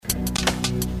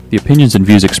The opinions and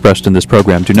views expressed in this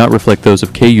program do not reflect those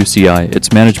of KUCI,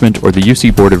 its management, or the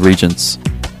UC Board of Regents.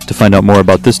 To find out more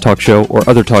about this talk show or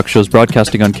other talk shows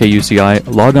broadcasting on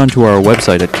KUCI, log on to our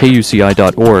website at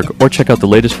kuci.org or check out the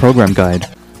latest program guide.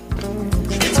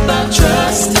 It's about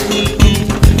trust.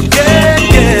 Yeah,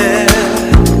 yeah.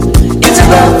 It's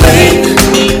about faith.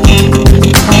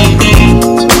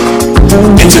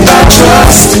 It's about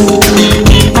trust.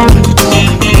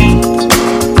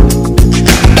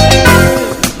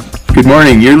 Good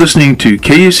morning. You're listening to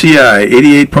KUCI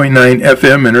 88.9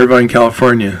 FM in Irvine,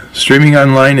 California, streaming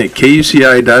online at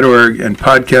kuci.org and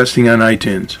podcasting on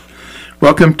iTunes.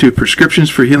 Welcome to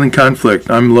Prescriptions for Healing Conflict.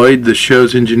 I'm Lloyd, the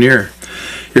show's engineer.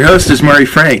 Your host is Mari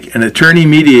Frank, an attorney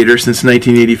mediator since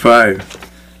 1985.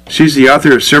 She's the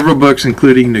author of several books,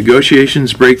 including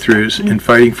Negotiations, Breakthroughs, and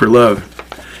Fighting for Love.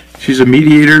 She's a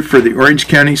mediator for the Orange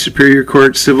County Superior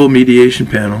Court Civil Mediation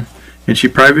Panel, and she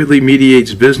privately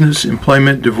mediates business,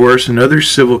 employment, divorce, and other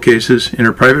civil cases in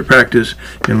her private practice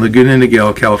in Laguna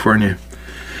Niguel, California.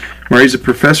 Mari is a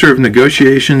professor of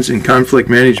negotiations and conflict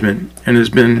management and has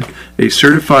been a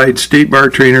certified state bar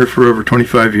trainer for over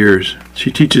 25 years.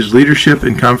 She teaches leadership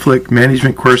and conflict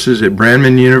management courses at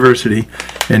Brandman University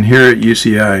and here at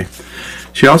UCI.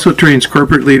 She also trains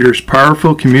corporate leaders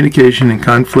powerful communication and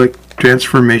conflict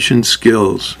transformation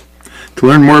skills. To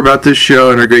learn more about this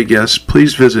show and our great guests,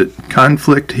 please visit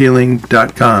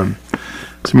conflicthealing.com.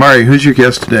 So, Mari, who's your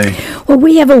guest today? Well,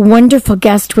 we have a wonderful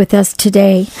guest with us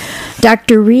today,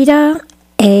 Dr. Rita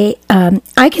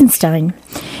Eichenstein,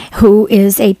 who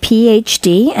is a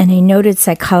PhD and a noted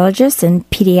psychologist and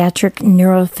pediatric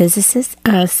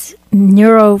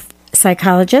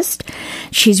neuropsychologist.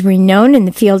 She's renowned in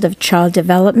the field of child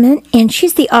development, and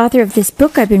she's the author of this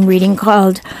book I've been reading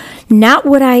called Not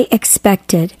What I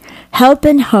Expected: Help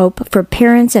and Hope for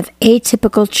Parents of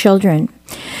Atypical Children.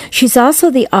 She's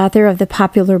also the author of the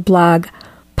popular blog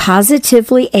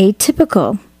Positively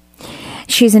Atypical.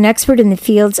 She's an expert in the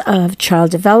fields of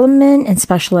child development and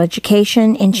special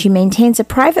education, and she maintains a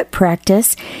private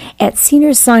practice at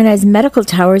Cedars-Sinai's Medical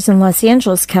Towers in Los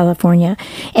Angeles, California.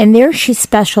 And there she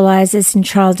specializes in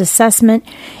child assessment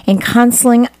and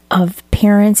counseling of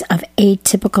parents of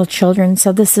atypical children.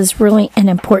 So this is really an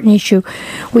important issue.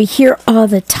 We hear all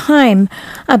the time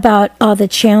about all the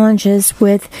challenges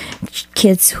with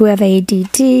kids who have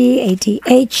ADD,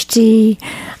 ADHD,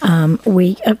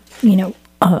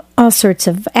 all sorts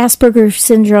of Asperger's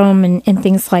syndrome and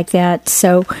things like that.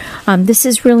 So this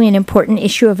is really an important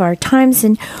issue of our times.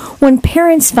 And when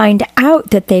parents find out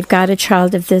that they've got a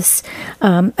child of this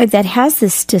that has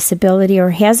this disability or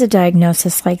has a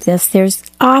diagnosis like this, there's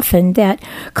often that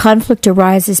conflict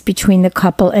arises between the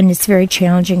couple, and it's very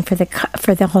challenging for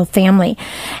the whole family.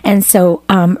 And so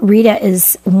Rita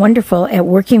is wonderful at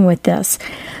working with this.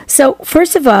 So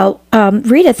first of all,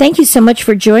 Rita, thank you so much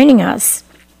for joining us.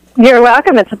 You're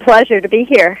welcome. It's a pleasure to be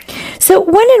here. So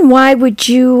when and why would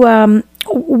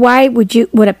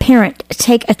a parent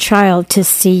take a child to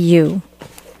see you?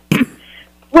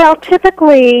 Well,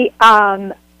 typically,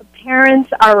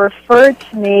 parents are referred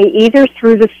to me either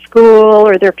through the school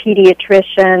or their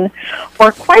pediatrician,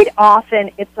 or quite often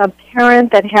it's a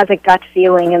parent that has a gut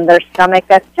feeling in their stomach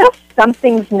that just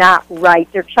something's not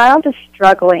right. Their child is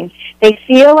struggling. They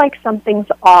feel like something's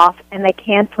off, and they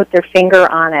can't put their finger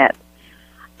on it.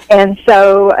 And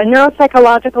so a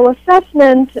neuropsychological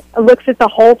assessment looks at the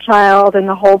whole child and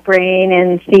the whole brain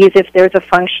and sees if there's a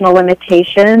functional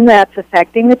limitation that's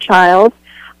affecting the child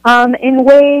in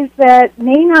ways that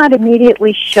may not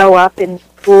immediately show up in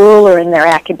school or in their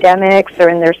academics or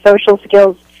in their social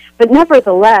skills, but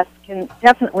nevertheless can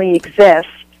definitely exist.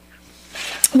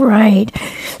 Right.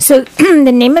 So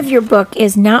the name of your book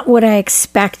is Not What I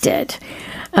Expected,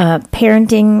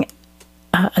 Parenting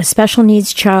a Special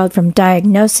Needs Child from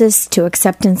Diagnosis to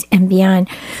Acceptance and Beyond.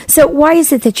 So why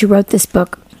is it that you wrote this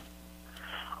book?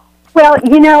 Well,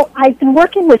 I've been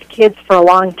working with kids for a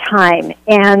long time,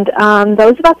 and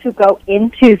those of us who go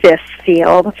into this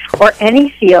field, or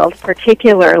any field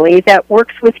particularly that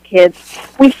works with kids,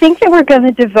 we think that we're going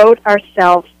to devote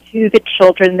ourselves to the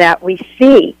children that we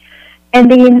see. And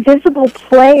the invisible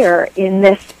player in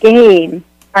this game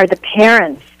are the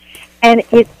parents. And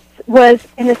it was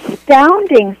an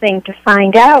astounding thing to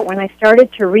find out when I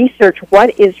started to research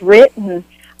what is written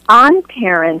on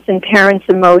parents and parents'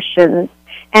 emotions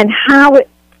and how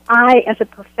I, as a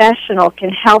professional,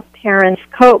 can help parents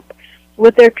cope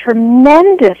with their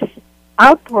tremendous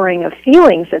outpouring of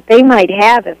feelings that they might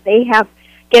have if they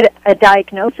get a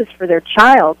diagnosis for their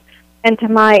child. And to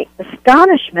my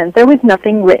astonishment, there was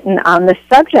nothing written on the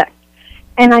subject.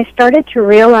 And I started to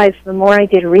realize the more I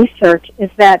did research is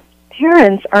that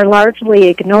parents are largely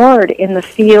ignored in the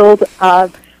field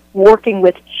of working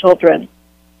with children.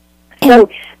 So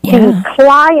the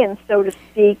client, so to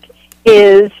speak,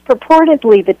 is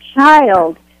purportedly the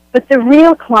child, but the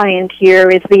real client here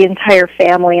is the entire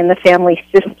family and the family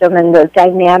system and the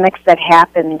dynamics that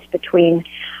happens between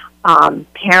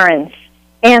parents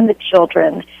and the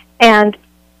children. And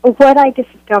what I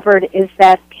discovered is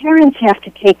that parents have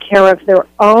to take care of their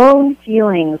own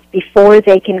feelings before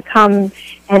they can come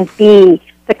and be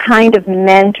the kind of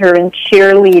mentor and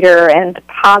cheerleader and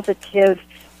positive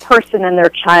person in their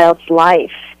child's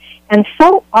life. And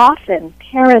so often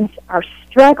parents are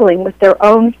struggling with their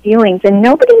own feelings and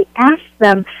nobody asks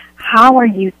them, how are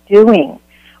you doing?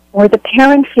 Or the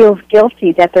parent feels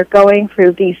guilty that they're going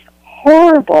through these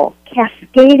horrible,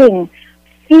 cascading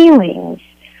feelings.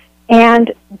 And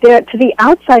to the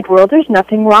outside world, there's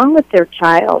nothing wrong with their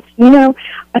child. You know,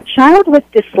 a child with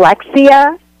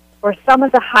dyslexia or some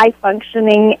of the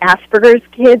high-functioning Asperger's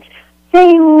kids,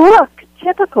 they look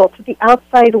typical to the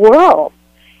outside world.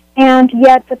 And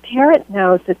yet the parent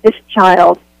knows that this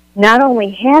child not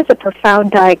only has a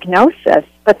profound diagnosis,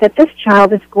 but that this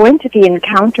child is going to be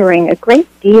encountering a great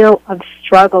deal of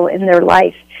struggle in their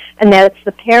life, and that it's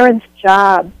the parent's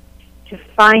job to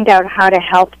find out how to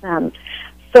help them.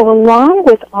 So along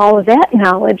with all of that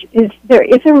knowledge, there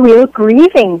is a real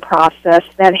grieving process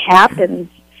that happens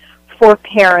for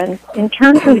parents in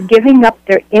terms of giving up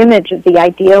their image of the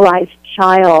idealized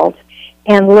child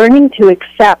and learning to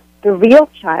accept the real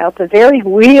child, the very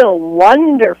real,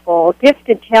 wonderful,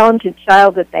 gifted, talented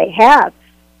child that they have.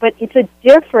 But it's a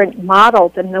different model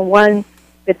than the one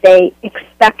that they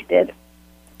expected.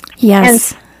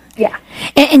 Yes. Yeah.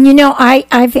 And you know,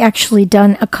 I've actually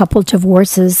done a couple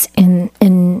divorces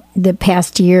in the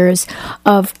past years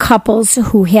of couples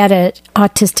who had an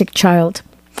autistic child.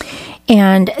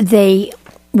 And they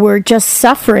were just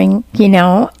suffering, you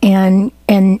know, and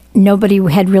nobody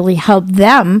had really helped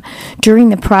them during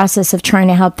the process of trying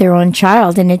to help their own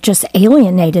child, and it just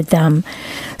alienated them.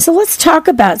 So let's talk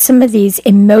about some of these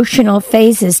emotional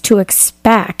phases to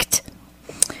expect.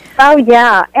 Oh,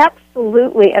 yeah,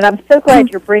 absolutely. And I'm so glad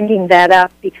you're bringing that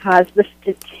up because the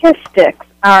statistics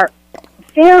are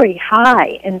very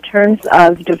high in terms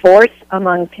of divorce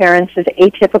among parents of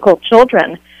atypical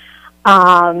children.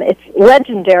 It's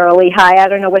legendarily high. I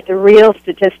don't know what the real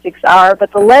statistics are,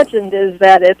 but the legend is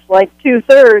that it's like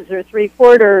 2/3 or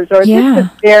 3/4 or just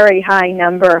a very high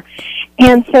number.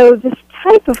 And so this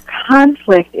type of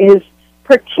conflict is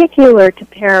particular to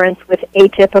parents with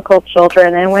atypical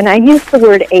children. And when I use the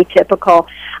word atypical,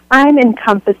 I'm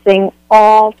encompassing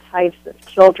all types of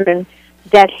children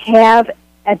that have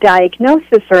a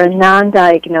diagnosis or a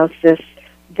non-diagnosis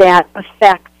that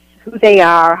affects who they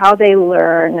are, how they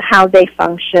learn, how they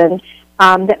function,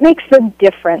 that makes them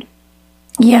different.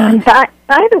 Yeah. And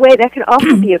by the way, that could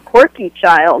also be a quirky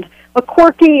child, a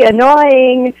quirky,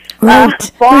 annoying,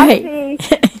 bossy,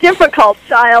 difficult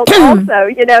child also.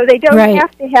 You know, they don't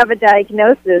have to have a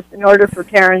diagnosis in order for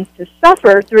parents to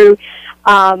suffer through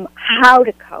how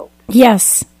to cope.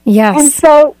 Yes, yes. And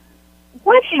so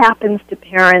what happens to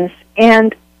parents,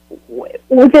 and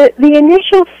the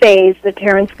initial phase that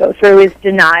parents go through is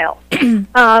denial.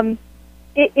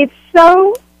 It's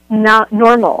so not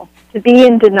normal to be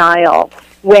in denial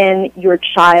when your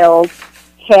child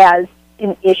has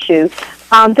an issue.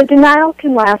 The denial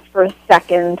can last for a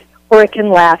second, or it can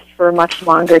last for a much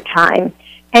longer time.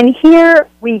 And here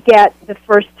we get the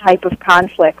first type of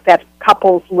conflict that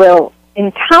couples will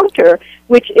encounter,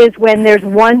 which is when there's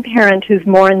one parent who's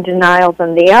more in denial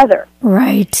than the other.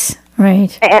 Right.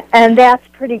 Right. And that's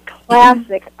pretty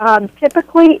classic.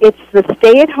 Typically, it's the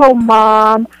stay-at-home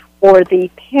mom or the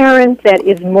parent that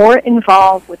is more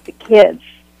involved with the kids,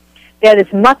 that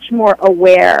is much more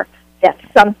aware that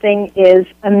something is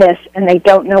amiss and they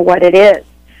don't know what it is.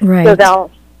 Right. So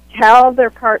they'll tell their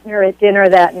partner at dinner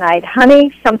that night,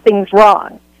 honey, something's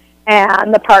wrong.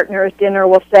 And the partner at dinner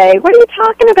will say, what are you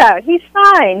talking about? He's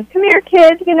fine. Come here,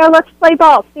 kid. You know, let's play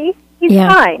ball. See? He's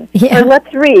fine. Yeah. Or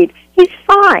let's read. He's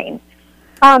fine.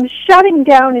 Shutting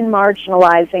down and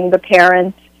marginalizing the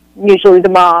parent, usually the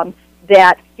mom,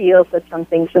 that feels that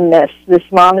something's amiss. This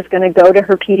mom is going to go to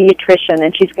her pediatrician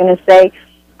and she's going to say,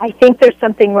 I think there's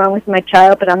something wrong with my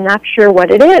child, but I'm not sure what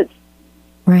it is.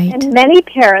 Right. And many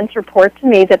parents report to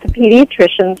me that the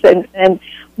pediatricians, and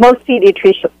most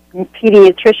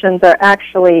pediatricians are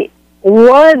actually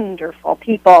wonderful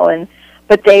people,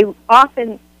 but they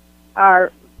often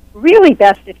are really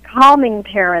best at calming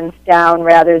parents down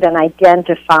rather than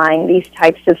identifying these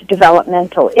types of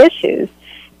developmental issues.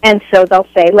 And so they'll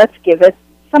say, let's give it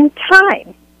some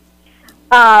time.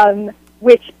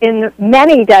 which in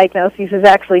many diagnoses is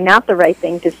actually not the right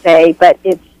thing to say, but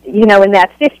it's, in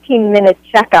that 15-minute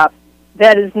checkup,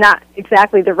 that is not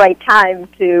exactly the right time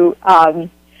to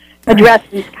address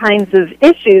these kinds of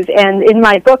issues. And in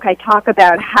my book, I talk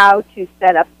about how to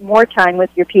set up more time with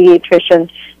your pediatrician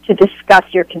to discuss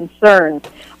your concerns.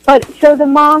 But so the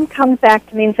mom comes back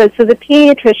to me and says, so the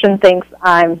pediatrician thinks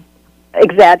I'm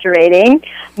exaggerating.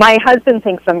 My husband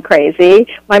thinks I'm crazy.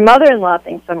 My mother-in-law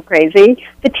thinks I'm crazy.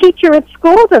 The teacher at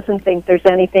school doesn't think there's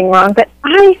anything wrong, but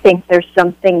I think there's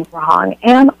something wrong.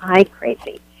 Am I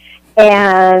crazy?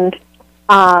 And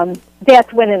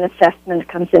that's when an assessment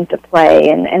comes into play.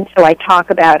 And so I talk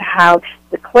about how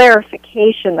the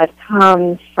clarification that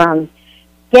comes from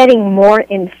getting more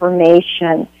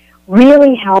information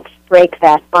really helps break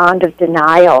that bond of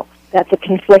denial that the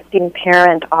conflicting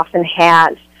parent often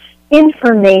has.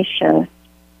 Information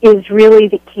is really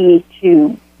the key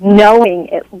to knowing,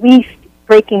 at least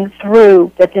breaking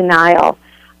through the denial.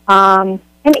 And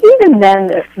even then,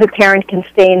 the parent can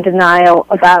stay in denial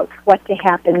about what to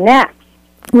happen next.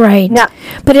 Right. Now,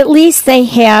 but at least they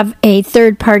have a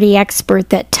third-party expert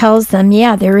that tells them,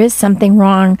 yeah, there is something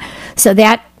wrong. So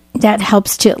that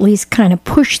helps to at least kind of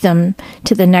push them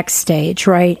to the next stage,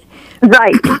 right?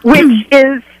 Right,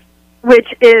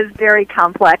 which is very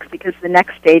complex because the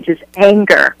next stage is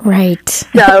anger. Right.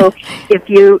 So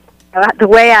the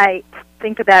way I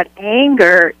think about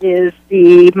anger is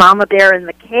the mama bear in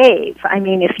the cave. I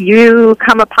mean, if you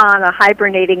come upon a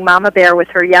hibernating mama bear with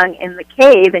her young in the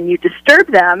cave and you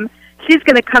disturb them, she's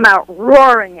going to come out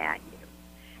roaring at you.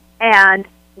 And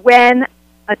when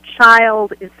a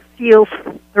child feels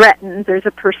threatened, there's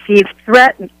a perceived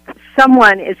threat,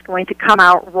 someone is going to come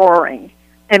out roaring.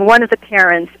 And one of the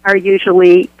parents are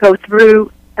usually go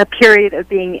through a period of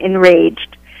being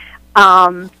enraged.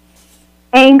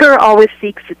 Anger always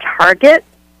seeks a target.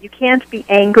 You can't be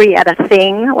angry at a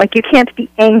thing. Like you can't be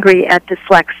angry at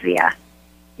dyslexia.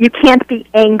 You can't be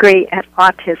angry at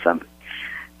autism.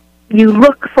 You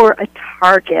look for a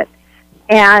target.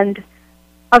 And,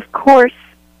 of course,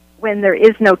 when there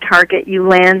is no target, you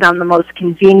land on the most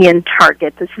convenient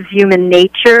target. This is human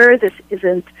nature. This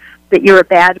isn't that you're a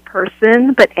bad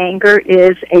person, but anger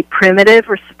is a primitive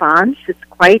response.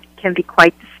 Can be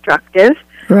quite destructive,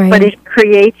 right. But it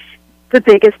creates the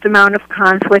biggest amount of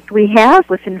conflict we have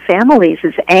within families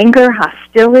is anger,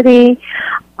 hostility,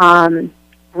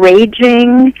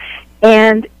 raging,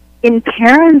 and in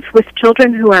parents with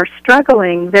children who are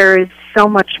struggling, there is so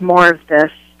much more of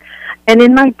this. And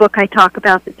in my book, I talk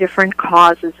about the different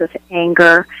causes of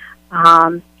anger,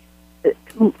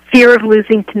 fear of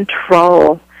losing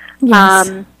control,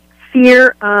 yes.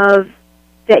 Fear of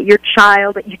that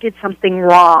you did something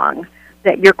wrong,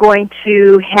 that you're going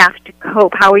to have to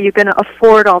cope. How are you going to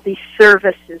afford all these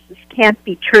services? This can't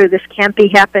be true. This can't be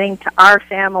happening to our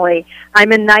family.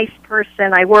 I'm a nice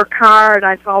person. I work hard.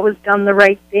 I've always done the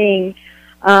right thing.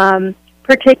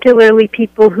 Particularly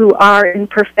people who are in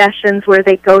professions where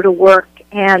they go to work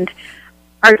and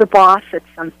are the boss at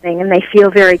something and they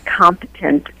feel very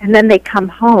competent. And then they come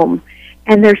home.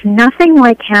 And there's nothing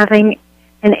like having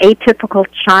an atypical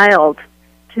child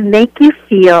to make you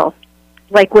feel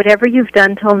like whatever you've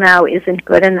done till now isn't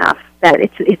good enough. That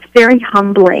it's very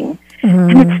humbling,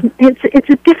 and it's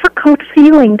a difficult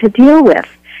feeling to deal with.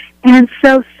 And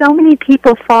so many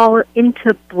people fall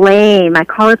into blame. I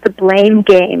call it the blame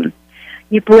game.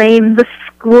 You blame the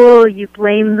school, you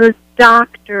blame the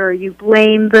doctor, you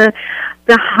blame the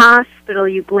hospital,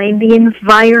 you blame the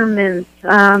environment,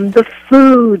 the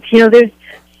food. There's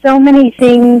so many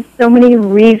things, so many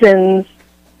reasons.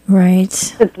 Right.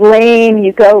 To blame.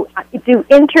 You do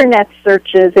internet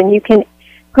searches and you can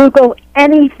Google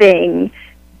anything.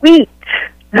 Wheat,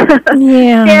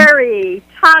 dairy,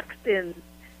 toxins,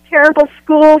 terrible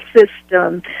school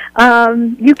system.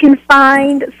 You can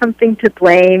find something to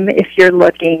blame if you're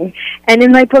looking. And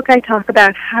in my book, I talk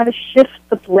about how to shift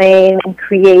the blame and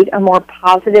create a more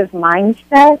positive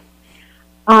mindset,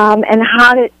 and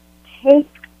how to take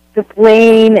the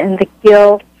blame and the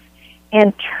guilt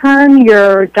and turn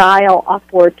your dial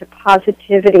upward to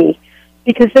positivity,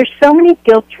 because there's so many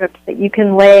guilt trips that you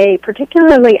can lay,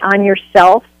 particularly on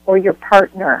yourself or your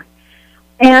partner.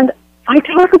 And I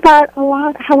talk about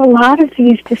how a lot of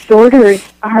these disorders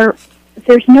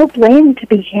there's no blame to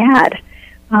be had.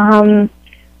 A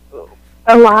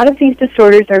lot of these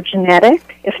disorders are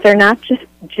genetic. If they're not just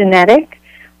genetic,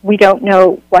 we don't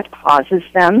know what causes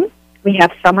them. We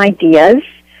have some ideas,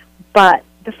 but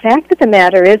the fact of the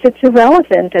matter is it's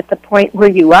irrelevant at the point where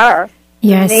you are.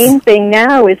 Yes. The main thing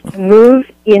now is to move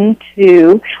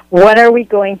into what are we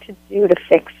going to do to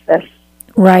fix this.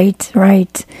 Right.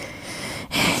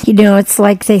 It's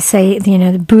like they say,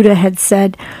 the Buddha had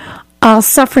said, all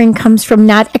suffering comes from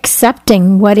not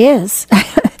accepting what is.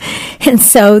 And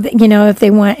so, if they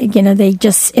want,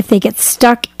 if they get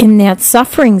stuck in that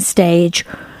suffering stage,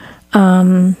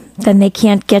 then they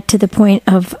can't get to the point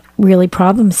of really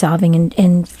problem solving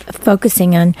and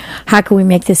focusing on how can we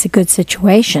make this a good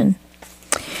situation.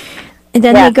 And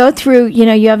then they go through,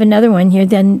 you have another one here,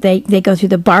 then they go through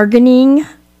the bargaining.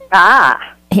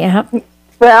 Yeah.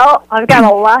 Well, I've got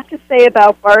a lot to say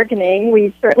about bargaining.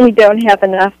 We certainly don't have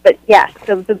enough, but yes,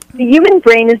 so the human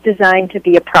brain is designed to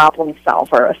be a problem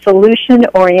solver, a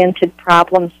solution-oriented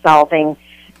problem-solving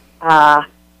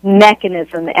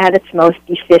mechanism at its most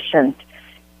efficient.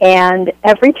 And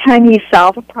every time you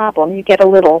solve a problem, you get a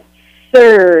little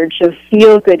surge of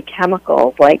feel-good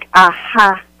chemicals like,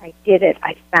 aha, I did it,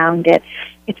 I found it.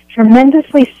 It's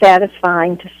tremendously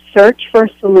satisfying to search for a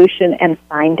solution and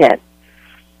find it.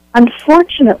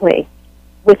 Unfortunately,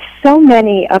 with so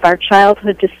many of our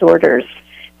childhood disorders,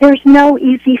 there's no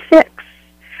easy fix.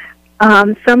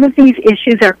 Some of these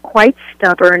issues are quite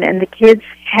stubborn, and the kids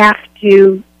have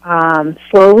to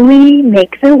slowly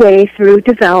make their way through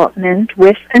development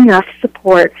with enough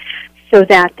support so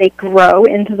that they grow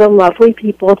into the lovely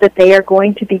people that they are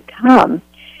going to become.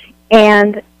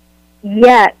 And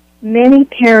yet, many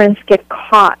parents get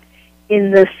caught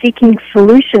in the seeking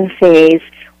solution phase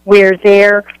where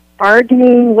they're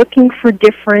bargaining, looking for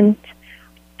different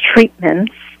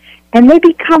treatments, and they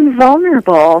become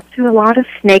vulnerable to a lot of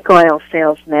snake oil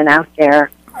salesmen out there.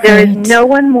 Right. There is no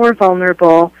one more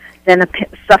vulnerable than a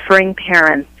suffering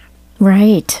parent.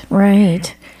 Right.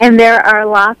 And there are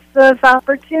lots of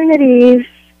opportunities,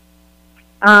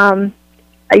 so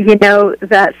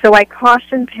I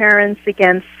caution parents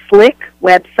against slick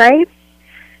websites,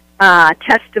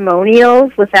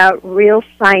 testimonials without real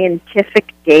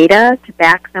scientific data to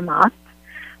back them up,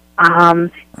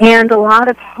 and a lot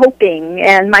of hoping.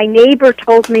 And my neighbor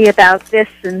told me about this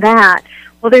and that.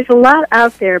 Well, there's a lot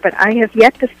out there, but I have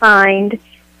yet to find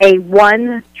a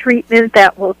one treatment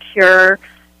that will cure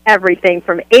everything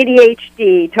from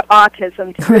ADHD to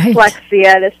autism to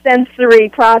dyslexia to sensory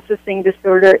processing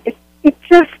disorder. It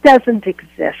just doesn't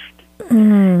exist.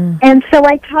 And so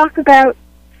I talk about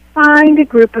find a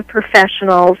group of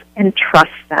professionals and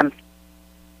trust them.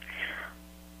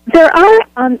 There are,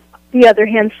 on the other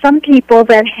hand, some people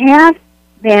that have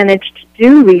managed to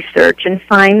do research and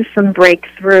find some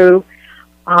breakthrough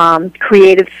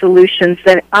creative solutions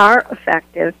that are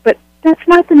effective, but that's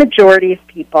not the majority of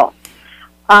people.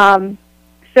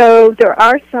 So there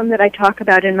are some that I talk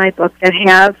about in my book that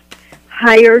have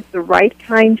hired the right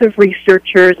kinds of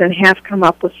researchers and have come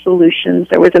up with solutions.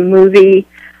 There was a movie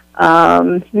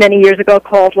many years ago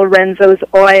called Lorenzo's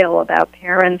Oil about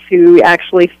parents who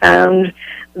actually found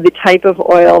the type of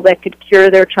oil that could cure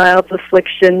their child's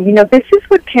affliction. This is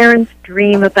what parents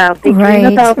dream about. They dream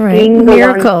about being the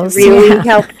ones who really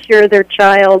help cure their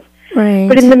child. Right.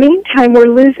 But in the meantime, we're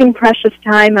losing precious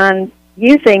time on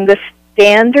using the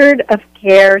standard of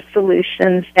care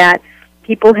solutions that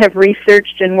people have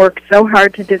researched and worked so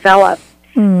hard to develop.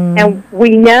 And we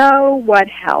know what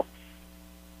helps.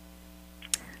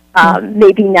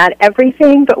 Maybe not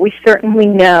everything, but we certainly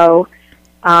know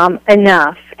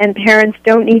enough. And parents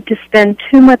don't need to spend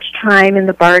too much time in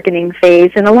the bargaining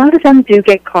phase, and a lot of them do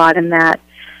get caught in that.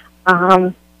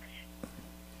 And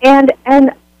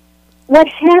what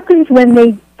happens when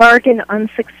they bargain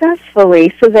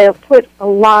unsuccessfully, so they'll put a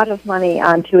lot of money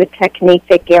onto a technique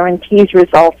that guarantees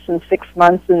results in 6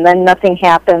 months and then nothing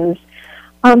happens,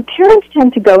 parents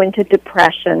tend to go into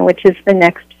depression, which is the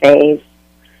next phase.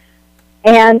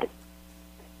 And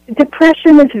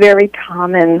depression is very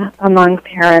common among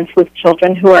parents with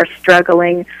children who are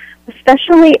struggling,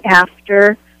 especially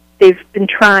after they've been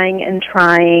trying and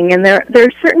trying. And there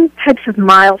are certain types of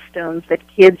milestones that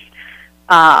kids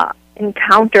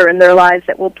encounter in their lives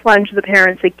that will plunge the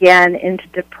parents again into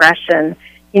depression.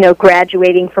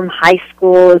 Graduating from high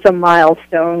school is a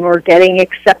milestone, or getting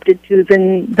accepted to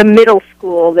the middle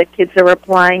school that kids are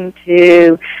applying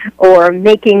to, or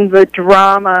making the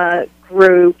drama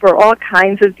group, or all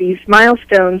kinds of these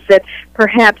milestones that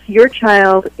perhaps your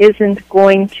child isn't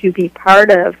going to be part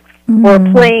of, or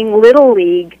playing Little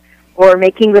League, or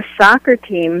making the soccer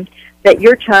team that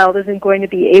your child isn't going to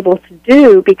be able to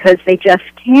do because they just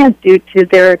can't due to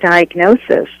their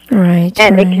diagnosis. Right.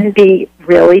 And it can be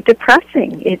really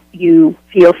depressing. You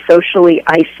feel socially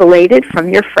isolated from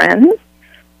your friends.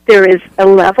 There is a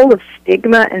level of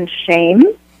stigma and shame,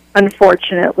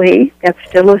 unfortunately, that's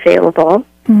still available.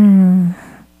 And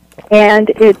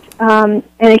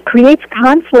it creates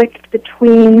conflict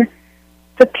between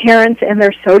the parents and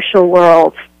their social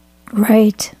world.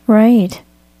 Right, right.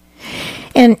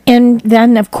 And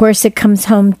then, of course, it comes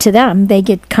home to them. They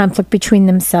get conflict between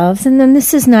themselves, and then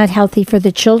this is not healthy for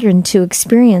the children to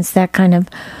experience that kind of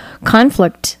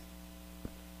conflict.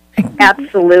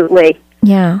 Absolutely.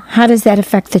 Yeah. How does that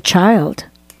affect the child?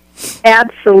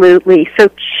 Absolutely. So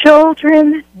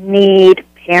children need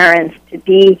parents to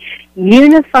be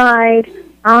unified,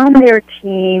 on their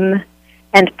team,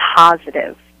 and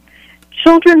positive.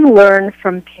 Children learn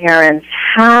from parents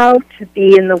how to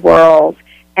be in the world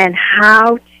and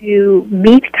how to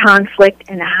meet conflict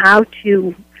and how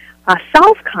to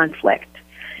solve conflict.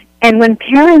 And when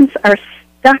parents are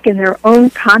stuck in their own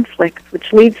conflicts,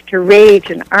 which leads to rage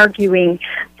and arguing,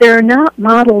 they're not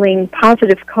modeling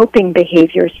positive coping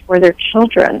behaviors for their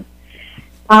children.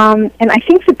 And I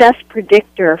think the best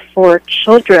predictor for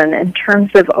children in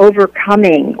terms of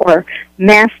overcoming or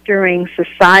mastering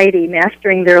society,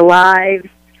 mastering their lives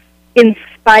in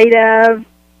spite of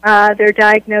their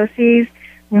diagnoses,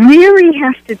 really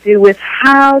has to do with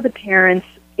how the parents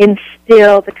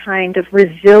instill the kind of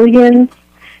resilience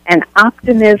and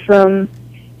optimism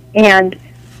and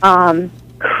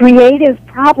creative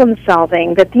problem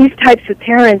solving that these types of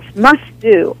parents must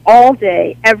do all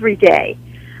day, every day.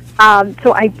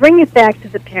 So I bring it back to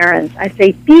the parents. I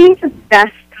say, be the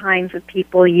best kinds of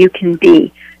people you can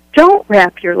be. Don't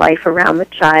wrap your life around the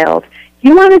child.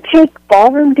 You want to take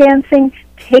ballroom dancing?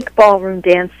 Take ballroom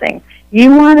dancing.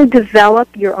 You want to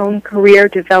develop your own career?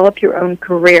 Develop your own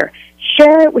career.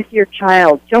 Share it with your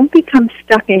child. Don't become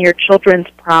stuck in your children's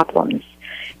problems.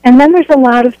 And then there's a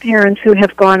lot of parents who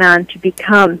have gone on to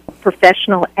become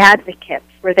professional advocates,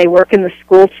 where they work in the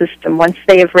school system. Once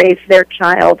they have raised their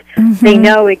child, they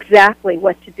know exactly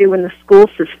what to do in the school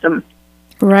system.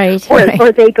 Right.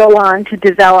 Or they go on to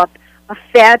develop a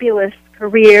fabulous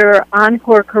career,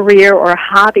 encore career, or a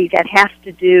hobby that has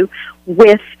to do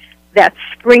with that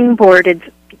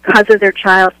springboarded because of their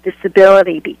child's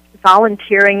disability,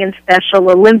 volunteering in Special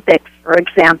Olympics, for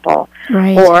example,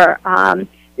 right. Or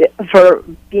for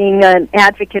being an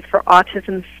advocate for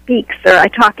Autism Speaks. Or I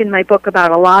talk in my book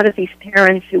about a lot of these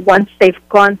parents who, once they've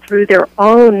gone through their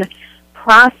own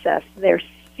process, they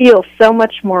feel so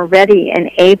much more ready and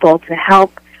able to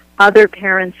help other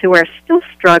parents who are still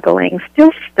struggling,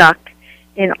 still stuck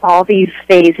in all these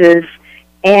phases,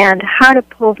 and how to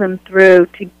pull them through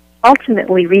to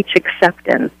ultimately reach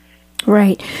acceptance.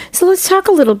 Right. So let's talk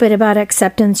a little bit about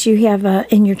acceptance. You have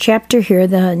in your chapter here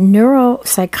the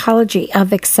neuropsychology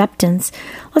of acceptance.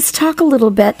 Let's talk a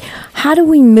little bit. How do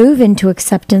we move into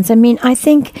acceptance? I mean, I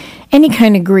think any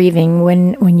kind of grieving,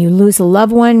 when you lose a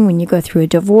loved one, when you go through a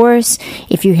divorce,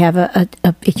 if you have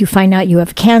if you find out you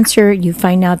have cancer, you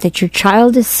find out that your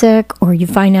child is sick, or you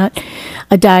find out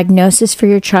a diagnosis for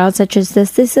your child such as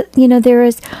this, there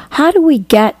is, how do we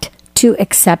get to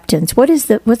acceptance?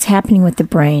 What's happening with the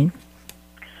brain?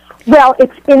 Well,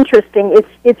 it's interesting.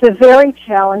 It's a very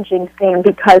challenging thing,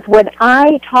 because when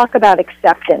I talk about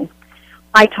acceptance,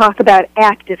 I talk about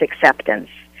active acceptance,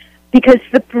 because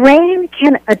the brain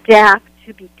can adapt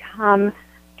to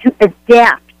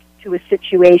a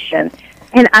situation,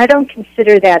 and I don't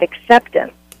consider that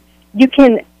acceptance. You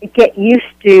can get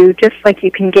used to, just like you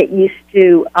can get used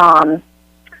to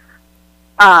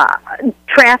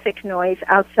traffic noise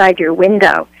outside your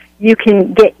window. You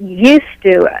can get used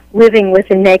to living with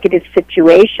a negative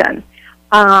situation.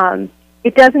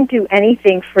 It doesn't do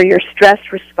anything for your stress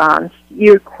response.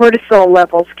 Your cortisol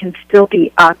levels can still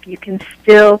be up. You can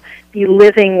still be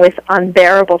living with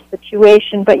unbearable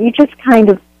situation, but you just kind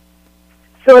of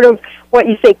sort of, what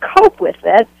you say, cope with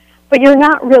it, but you're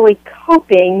not really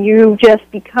coping. You just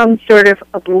become sort of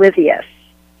oblivious.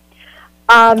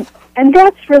 And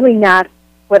that's really not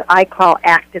what I call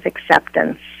active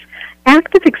acceptance.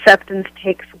 Active acceptance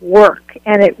takes work,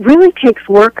 and it really takes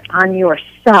work on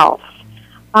yourself,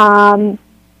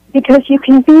 because you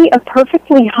can be a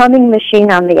perfectly humming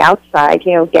machine on the outside,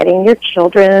 getting your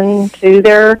children to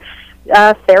their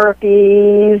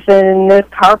therapies and the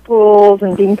carpools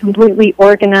and being completely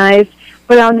organized,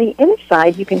 but on the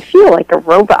inside you can feel like a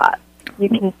robot. You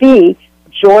can be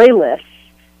joyless,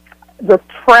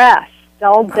 repressed,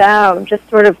 dulled down, just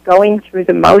sort of going through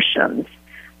the motions.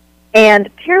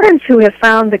 And parents who have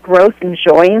found the growth and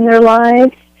joy in their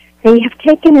lives, they have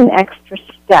taken an extra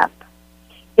step.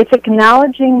 It's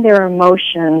acknowledging their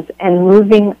emotions and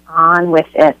moving on with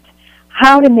it.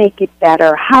 How to make it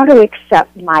better, how to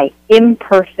accept my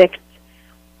imperfect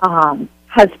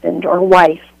husband or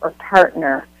wife or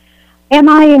partner. Am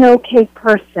I an okay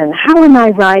person? How am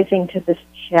I rising to this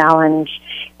challenge?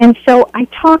 And so I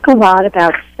talk a lot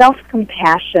about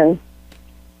self-compassion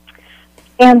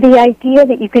And the idea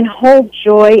that you can hold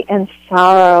joy and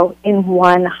sorrow in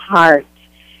one heart.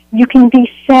 You can be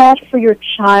sad for your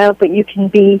child, but you can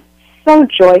be so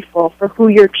joyful for who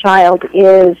your child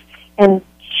is and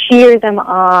cheer them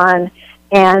on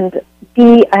and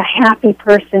be a happy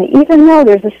person, even though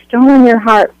there's a stone in your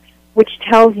heart which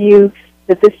tells you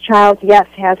that this child, yes,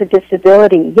 has a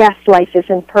disability. Yes, life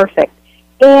isn't perfect.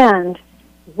 And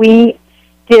we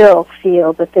still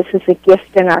feel that this is a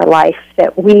gift in our life,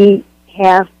 that we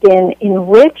have been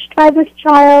enriched by this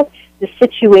child. The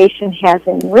situation has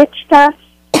enriched us.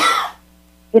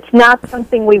 It's not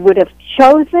something we would have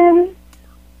chosen,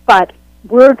 but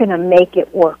we're going to make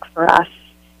it work for us.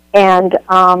 And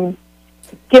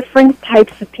different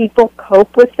types of people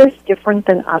cope with this different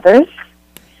than others.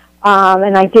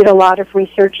 And I did a lot of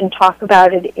research and talk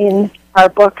about it in our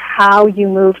book, how you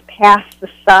move past the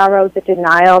sorrow, the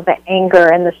denial, the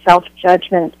anger, and the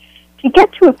self-judgment to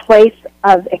get to a place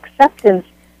of acceptance,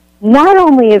 not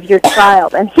only of your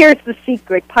child, and here's the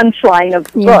secret punchline of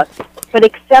the book, but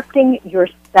accepting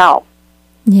yourself.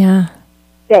 Yeah.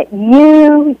 That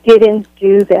you didn't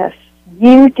do this.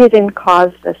 You didn't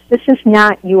cause this. This is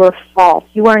not your fault.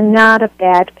 You are not a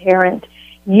bad parent.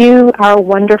 You are a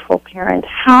wonderful parent.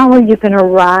 How are you going to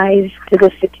rise to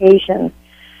this occasion?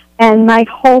 And my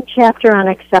whole chapter on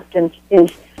acceptance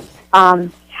is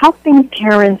helping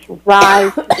parents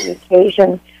rise to the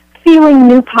occasion, feeling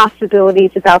new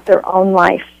possibilities about their own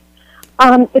life.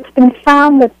 It's been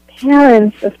found that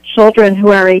parents of children who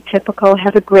are atypical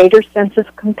have a greater sense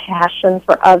of compassion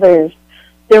for others.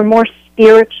 They're more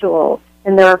spiritual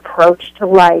in their approach to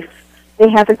life. They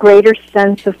have a greater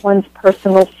sense of one's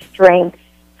personal strength.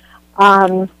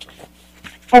 And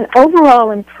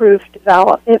overall improved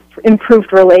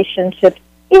relationships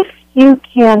if you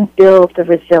can build the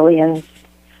resilience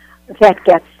that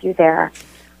gets you there.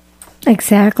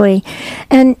 Exactly.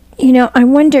 And, I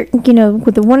wonder,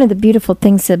 one of the beautiful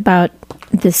things about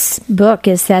this book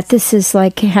is that this is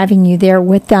like having you there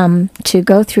with them to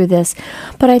go through this.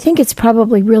 But I think it's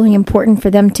probably really important for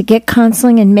them to get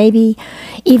counseling and maybe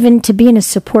even to be in a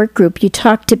support group. You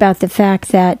talked about the fact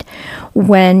that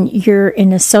when you're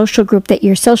in a social group, that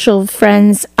your social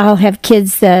friends all have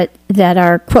kids that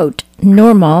are, quote,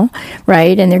 normal,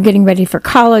 right? And they're getting ready for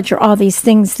college or all these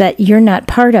things that you're not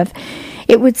part of.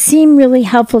 It would seem really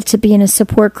helpful to be in a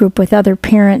support group with other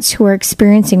parents who are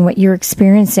experiencing what you're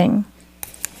experiencing.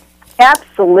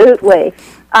 Absolutely.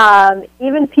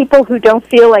 Even people who don't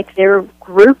feel like they're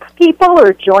group people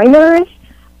or joiners,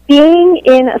 being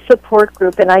in a support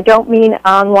group, and I don't mean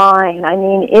online, I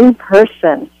mean in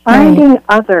person, finding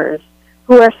others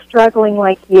who are struggling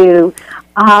like you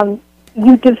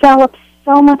develop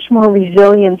so much more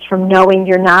resilience from knowing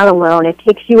you're not alone. It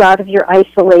takes you out of your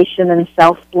isolation and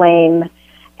self-blame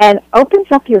and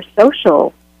opens up your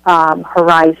social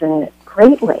horizon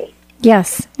greatly.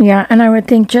 Yes, yeah, and I would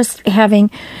think just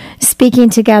speaking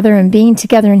together and being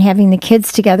together and having the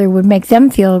kids together would make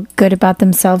them feel good about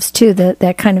themselves too.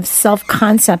 That kind of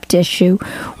self-concept issue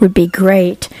would be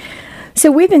great.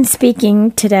 So we've been speaking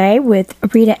today with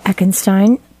Rita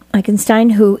Eckenstein,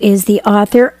 who is the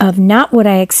author of Not What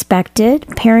I Expected,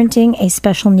 Parenting a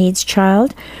Special Needs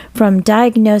Child, From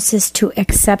Diagnosis to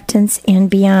Acceptance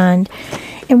and Beyond.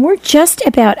 And we're just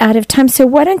about out of time, so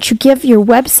why don't you give your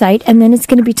website, and then it's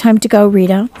going to be time to go,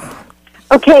 Rita.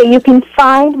 Okay, you can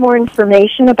find more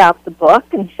information about the book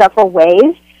in several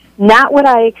ways.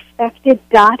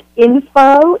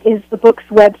 NotWhatIExpected.info is the book's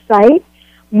website.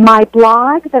 My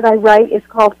blog that I write is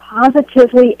called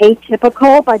Positively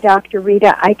Atypical by Dr.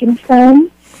 Rita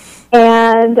Eckenstein.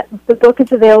 And the book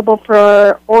is available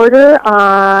for order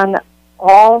on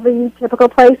all the typical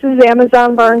places,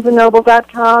 Amazon,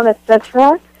 BarnesandNoble.com,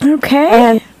 etc. Okay.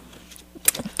 And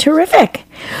terrific.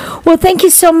 Well, thank you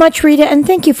so much, Rita, and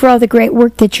thank you for all the great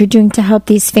work that you're doing to help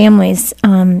these families.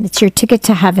 It's your ticket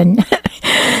to heaven.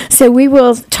 So we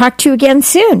will talk to you again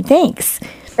soon. Thanks.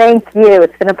 Thank you.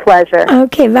 It's been a pleasure.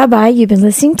 Okay, bye-bye. You've been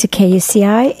listening to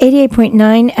KUCI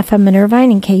 88.9 FM in Irvine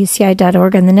and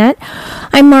KUCI.org on the net.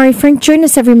 I'm Mari Frank. Join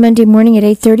us every Monday morning at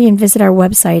 8:30 and visit our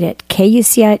website at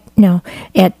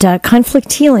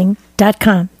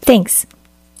conflicthealing.com. Thanks.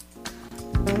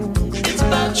 It's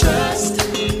about trust.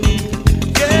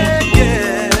 Yeah,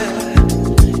 yeah.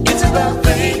 It's about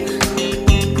faith.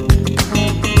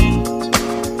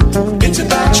 It's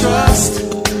about trust.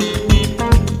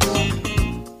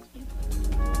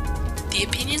 The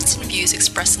opinions and views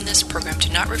expressed in this program do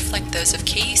not reflect those of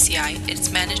KUCI, its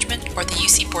management, or the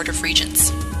UC Board of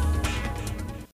Regents.